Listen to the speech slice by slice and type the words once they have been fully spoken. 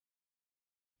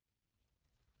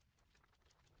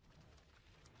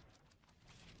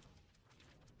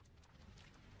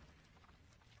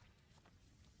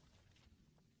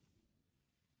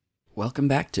Welcome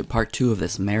back to part 2 of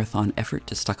this marathon effort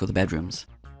to stucco the bedrooms.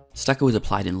 Stucco is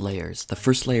applied in layers. The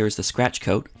first layer is the scratch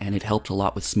coat, and it helped a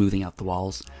lot with smoothing out the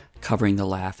walls, covering the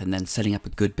lath, and then setting up a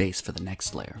good base for the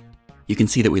next layer. You can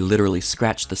see that we literally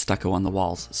scratched the stucco on the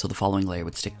walls so the following layer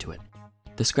would stick to it.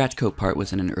 The scratch coat part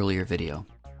was in an earlier video.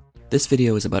 This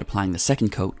video is about applying the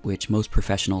second coat, which most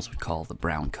professionals would call the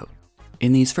brown coat.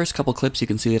 In these first couple clips you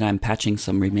can see that I'm patching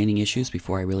some remaining issues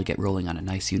before I really get rolling on a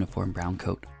nice uniform brown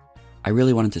coat. I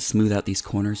really wanted to smooth out these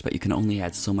corners, but you can only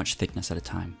add so much thickness at a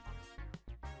time.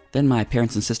 Then my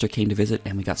parents and sister came to visit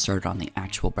and we got started on the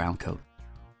actual brown coat.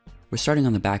 We're starting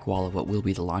on the back wall of what will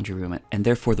be the laundry room, and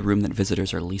therefore the room that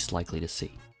visitors are least likely to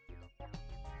see.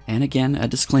 And again, a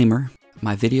disclaimer,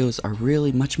 my videos are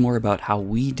really much more about how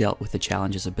we dealt with the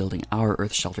challenges of building our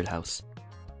earth-sheltered house.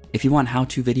 If you want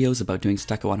how-to videos about doing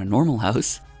stucco on a normal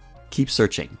house, keep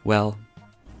searching. Well,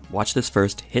 watch this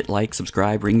first, hit like,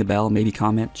 subscribe, ring the bell, maybe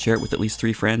comment, share it with at least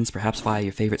 3 friends, perhaps via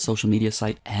your favorite social media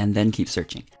site, and then keep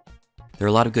searching. There are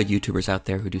a lot of good YouTubers out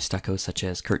there who do stucco, such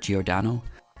as Kurt Giordano.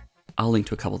 I'll link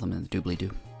to a couple of them in the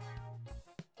doobly-doo.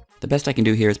 The best I can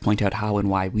do here is point out how and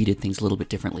why we did things a little bit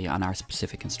differently on our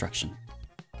specific construction.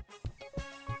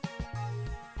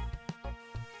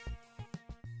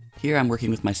 Here I'm working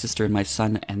with my sister and my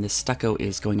son, and this stucco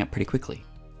is going up pretty quickly.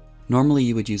 Normally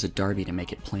you would use a derby to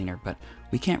make it plainer, but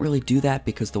we can't really do that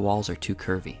because the walls are too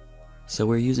curvy. So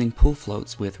we're using pool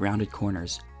floats with rounded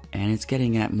corners, and it's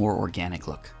getting a more organic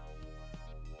look.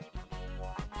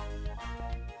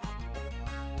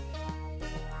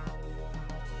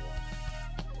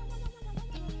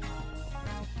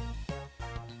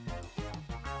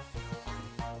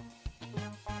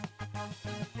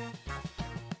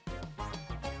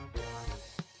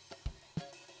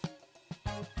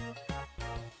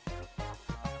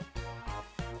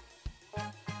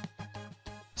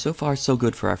 So far so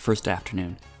good for our first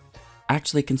afternoon.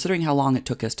 Actually, considering how long it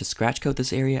took us to scratch coat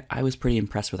this area, I was pretty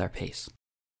impressed with our pace.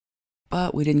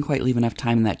 But we didn't quite leave enough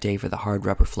time in that day for the hard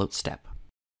rubber float step.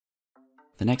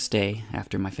 The next day,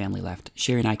 after my family left,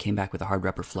 Sherry and I came back with a hard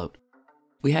rubber float.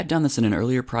 We had done this in an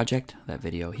earlier project, that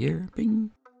video here,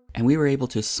 bing, and we were able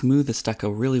to smooth the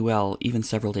stucco really well even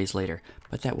several days later,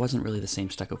 but that wasn't really the same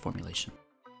stucco formulation.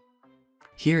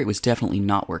 Here it was definitely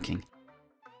not working.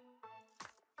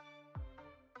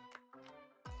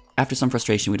 After some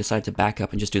frustration, we decided to back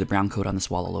up and just do the brown coat on this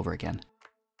wall all over again.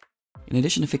 In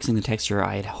addition to fixing the texture,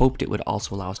 I had hoped it would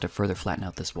also allow us to further flatten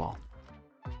out this wall.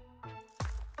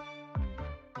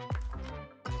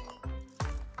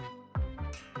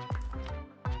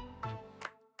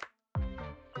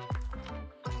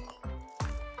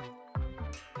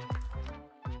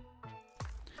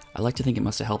 I like to think it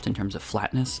must have helped in terms of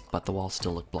flatness, but the walls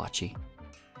still look blotchy.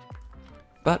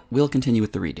 But we'll continue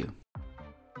with the redo.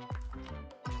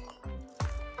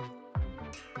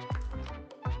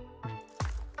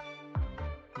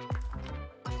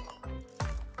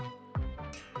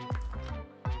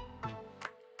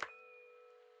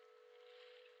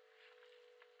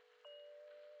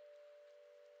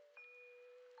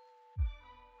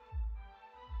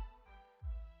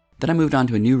 Then I moved on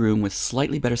to a new room with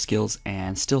slightly better skills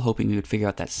and still hoping we would figure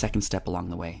out that second step along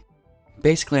the way.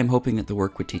 Basically, I'm hoping that the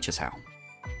work would teach us how.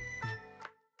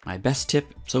 My best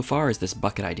tip so far is this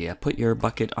bucket idea. Put your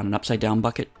bucket on an upside down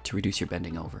bucket to reduce your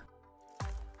bending over.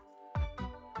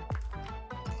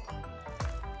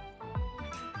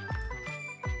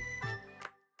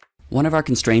 One of our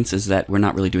constraints is that we're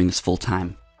not really doing this full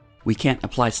time. We can't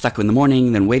apply stucco in the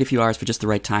morning, then wait a few hours for just the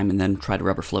right time, and then try to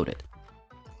rubber float it.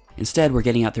 Instead, we're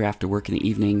getting out there after work in the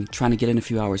evening, trying to get in a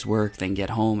few hours work, then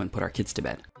get home and put our kids to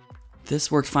bed.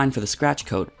 This works fine for the scratch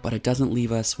coat, but it doesn't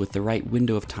leave us with the right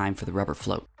window of time for the rubber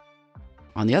float.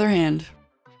 On the other hand,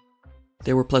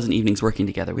 there were pleasant evenings working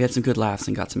together. We had some good laughs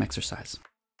and got some exercise.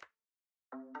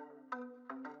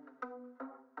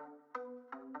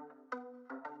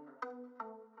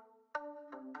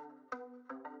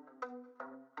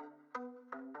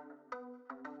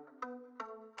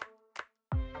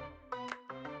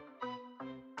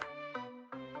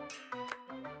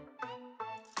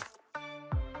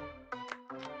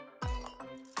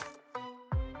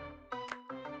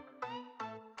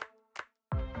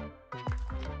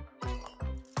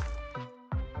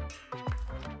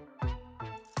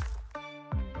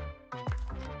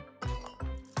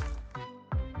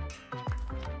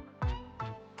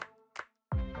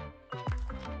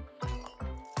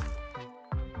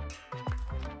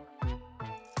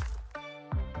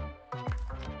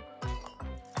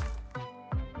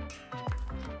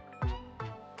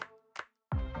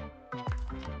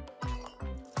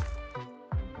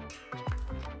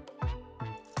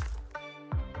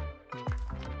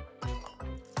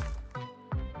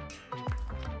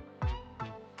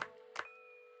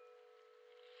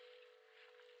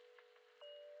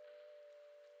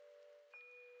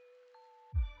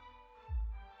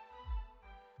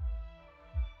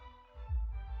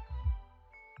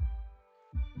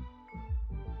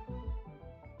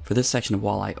 For this section of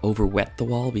wall, I over-wet the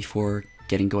wall before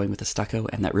getting going with the stucco,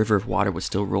 and that river of water was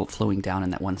still flowing down in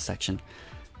that one section.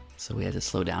 So we had to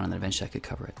slow down and then eventually I could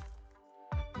cover it.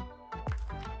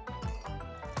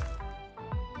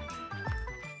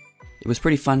 It was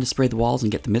pretty fun to spray the walls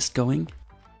and get the mist going.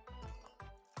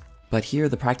 But here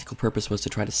the practical purpose was to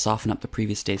try to soften up the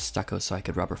previous day's stucco so I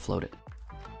could rubber float it.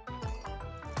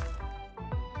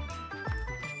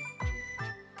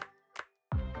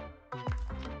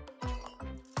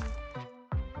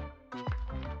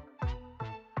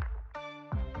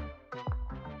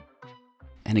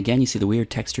 And again, you see the weird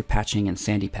texture patching and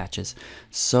sandy patches,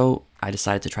 so I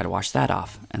decided to try to wash that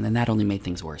off, and then that only made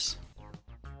things worse.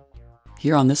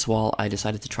 Here on this wall, I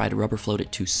decided to try to rubber float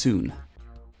it too soon,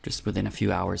 just within a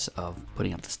few hours of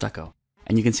putting up the stucco.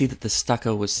 And you can see that the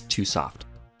stucco was too soft,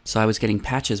 so I was getting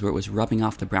patches where it was rubbing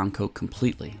off the brown coat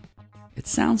completely. It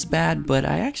sounds bad, but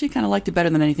I actually kind of liked it better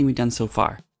than anything we've done so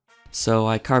far. So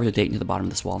I carved a date into the bottom of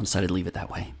this wall and decided to leave it that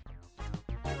way.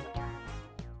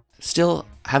 Still,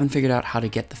 haven't figured out how to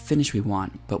get the finish we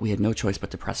want, but we had no choice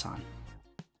but to press on.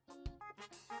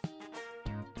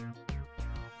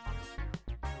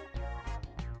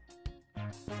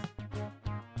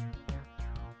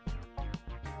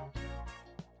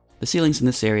 The ceilings in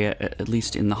this area, at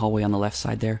least in the hallway on the left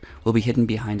side there, will be hidden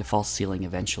behind a false ceiling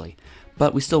eventually,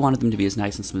 but we still wanted them to be as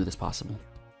nice and smooth as possible.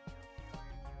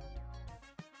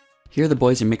 Here the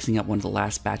boys are mixing up one of the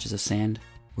last batches of sand.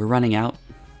 We're running out,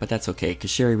 but that's okay,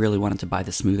 because Sherry really wanted to buy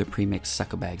the smoother pre-mixed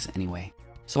stucco bags anyway,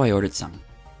 so I ordered some.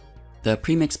 The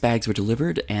pre-mixed bags were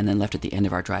delivered and then left at the end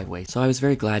of our driveway, so I was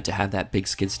very glad to have that big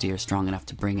skid steer strong enough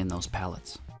to bring in those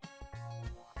pallets.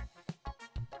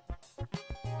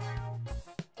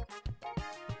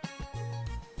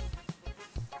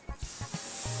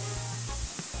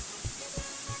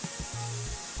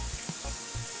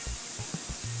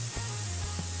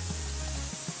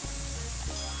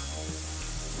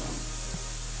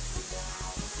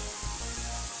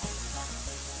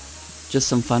 Just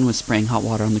some fun with spraying hot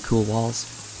water on the cool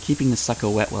walls. Keeping the stucco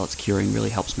wet while it's curing really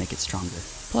helps make it stronger.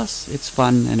 Plus, it's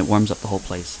fun and it warms up the whole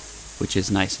place, which is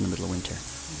nice in the middle of winter.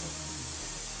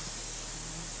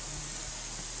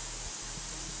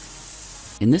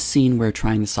 In this scene, we're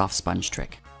trying the soft sponge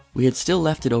trick. We had still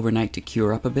left it overnight to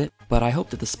cure up a bit, but I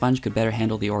hoped that the sponge could better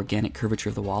handle the organic curvature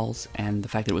of the walls, and the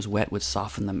fact that it was wet would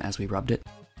soften them as we rubbed it.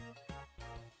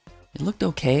 It looked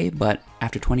okay, but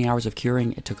after 20 hours of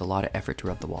curing, it took a lot of effort to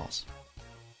rub the walls.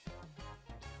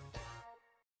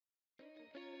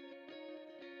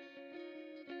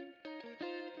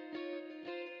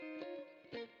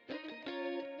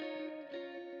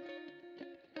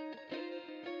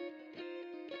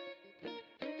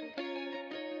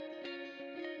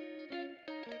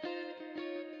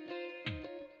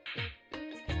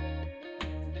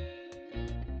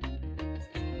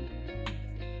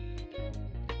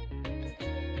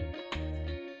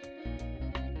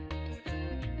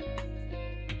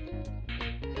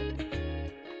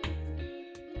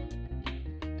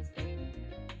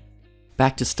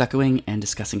 Back to stuccoing and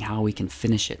discussing how we can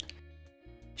finish it.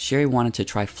 Sherry wanted to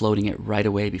try floating it right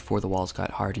away before the walls got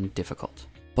hard and difficult,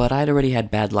 but I'd already had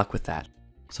bad luck with that,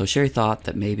 so Sherry thought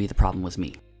that maybe the problem was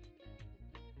me.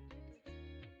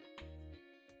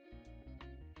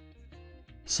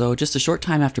 So just a short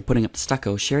time after putting up the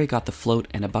stucco, Sherry got the float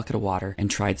and a bucket of water and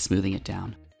tried smoothing it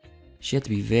down. She had to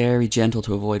be very gentle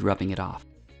to avoid rubbing it off.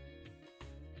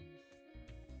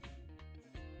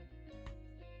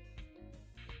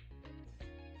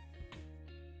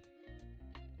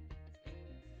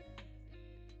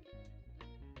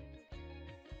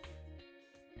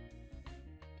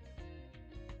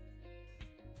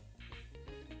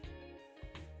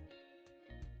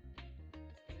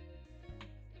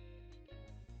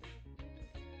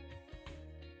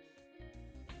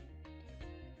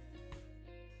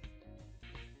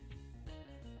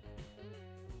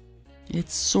 It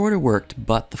sorta worked,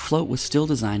 but the float was still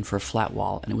designed for a flat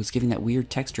wall, and it was giving that weird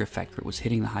texture effect where it was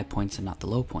hitting the high points and not the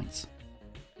low points.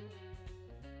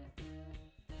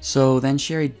 So then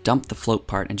Sherry dumped the float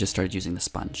part and just started using the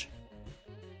sponge.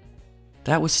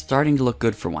 That was starting to look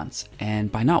good for once, and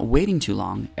by not waiting too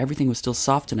long, everything was still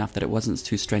soft enough that it wasn't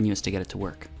too strenuous to get it to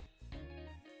work.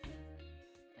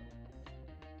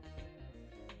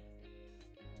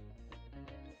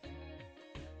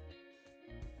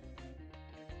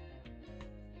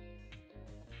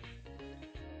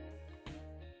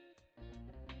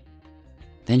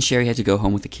 Then Sherry had to go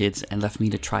home with the kids and left me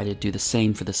to try to do the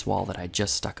same for this wall that I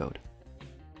just stuccoed.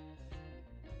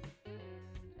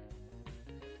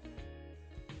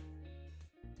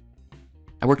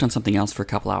 I worked on something else for a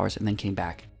couple hours and then came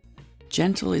back.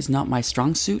 Gentle is not my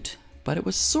strong suit, but it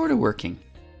was sort of working.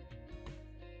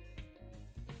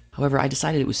 However, I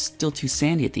decided it was still too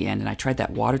sandy at the end, and I tried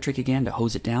that water trick again to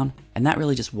hose it down, and that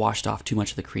really just washed off too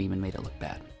much of the cream and made it look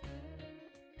bad.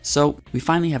 So we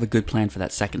finally have a good plan for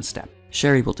that second step.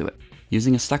 Sherry will do it.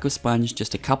 Using a stucco sponge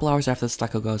just a couple hours after the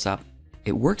stucco goes up,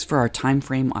 it works for our time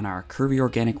frame on our curvy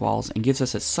organic walls and gives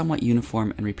us a somewhat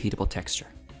uniform and repeatable texture.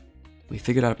 We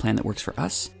figured out a plan that works for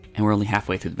us, and we're only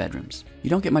halfway through the bedrooms. You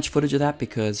don't get much footage of that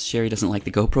because Sherry doesn't like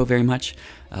the GoPro very much,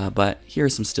 but here are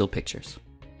some still pictures.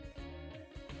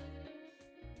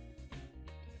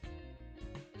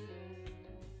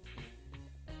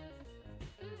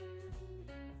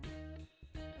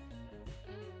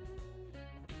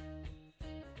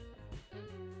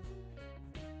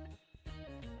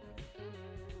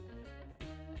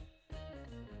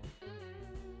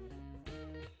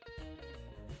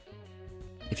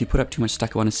 If you put up too much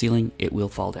stucco on a ceiling, it will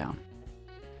fall down.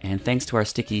 And thanks to our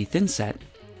sticky thin set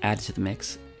added to the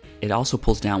mix, it also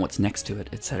pulls down what's next to it,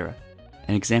 etc.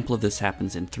 An example of this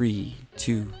happens in 3,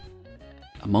 2,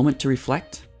 a moment to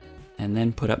reflect, and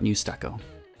then put up new stucco.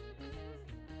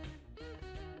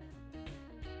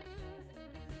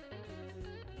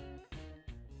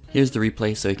 Here's the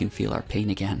replay so you can feel our pain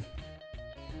again.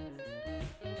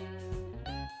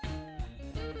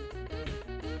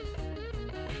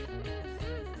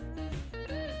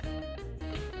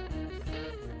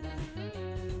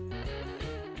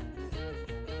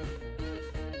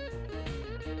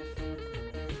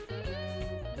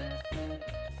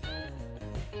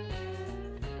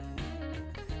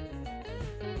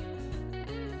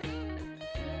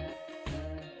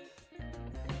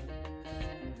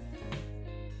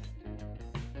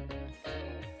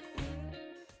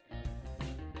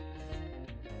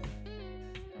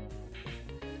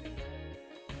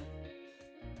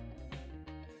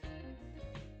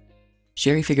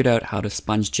 Sherry figured out how to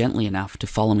sponge gently enough to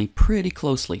follow me pretty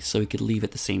closely so we could leave at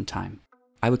the same time.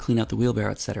 I would clean out the wheelbarrow,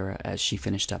 etc. as she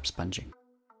finished up sponging.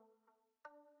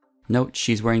 Note,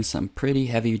 she's wearing some pretty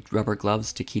heavy rubber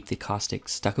gloves to keep the caustic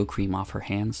stucco cream off her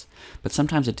hands, but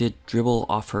sometimes it did dribble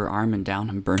off her arm and down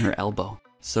and burn her elbow,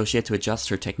 so she had to adjust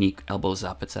her technique elbows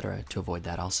up, etc. to avoid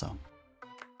that also.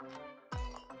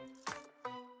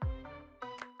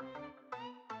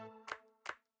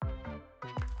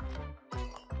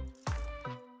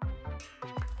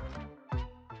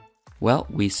 Well,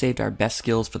 we saved our best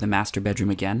skills for the master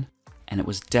bedroom again, and it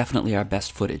was definitely our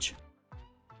best footage.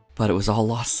 But it was all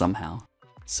lost somehow.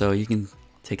 So you can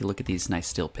take a look at these nice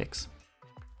still pics.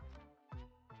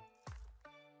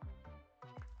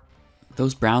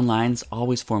 Those brown lines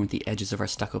always form at the edges of our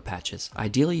stucco patches.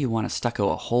 Ideally you want to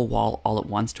stucco a whole wall all at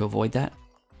once to avoid that,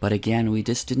 but again we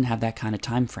just didn't have that kind of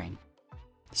time frame.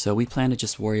 So we plan to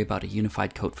just worry about a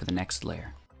unified coat for the next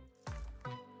layer.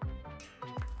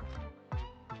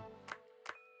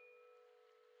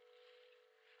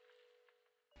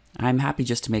 I'm happy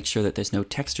just to make sure that there's no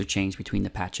texture change between the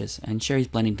patches, and Sherry's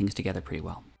blending things together pretty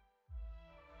well.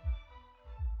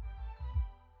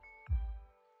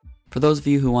 For those of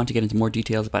you who want to get into more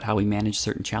details about how we manage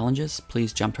certain challenges,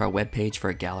 please jump to our webpage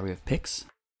for a gallery of pics.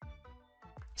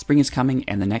 Spring is coming,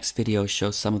 and the next video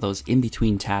shows some of those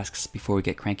in-between tasks before we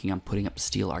get cranking on putting up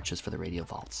steel arches for the radial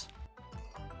vaults.